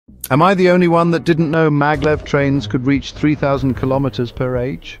Am I the only one that didn't know maglev trains could reach 3,000 kilometers per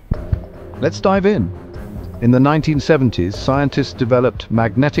age? Let's dive in. In the 1970s, scientists developed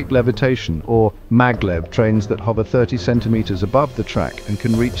magnetic levitation, or maglev trains that hover 30 centimeters above the track and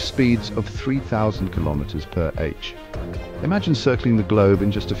can reach speeds of 3,000 kilometers per h. Imagine circling the globe in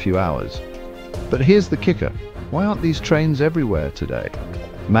just a few hours. But here's the kicker. Why aren't these trains everywhere today?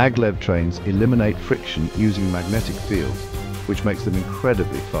 Maglev trains eliminate friction using magnetic fields, which makes them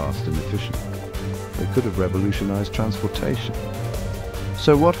incredibly fast and efficient. They could have revolutionized transportation.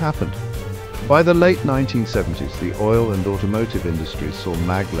 So what happened? By the late 1970s, the oil and automotive industries saw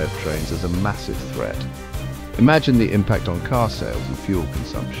maglev trains as a massive threat. Imagine the impact on car sales and fuel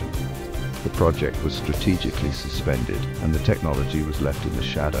consumption. The project was strategically suspended and the technology was left in the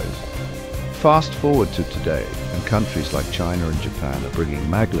shadows. Fast forward to today, and countries like China and Japan are bringing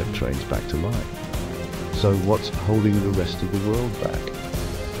maglev trains back to life. So what's holding the rest of the world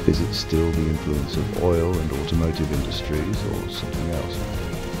back? Is it still the influence of oil and automotive industries or something else?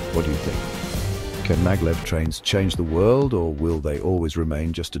 What do you think? Can maglev trains change the world, or will they always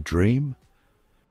remain just a dream?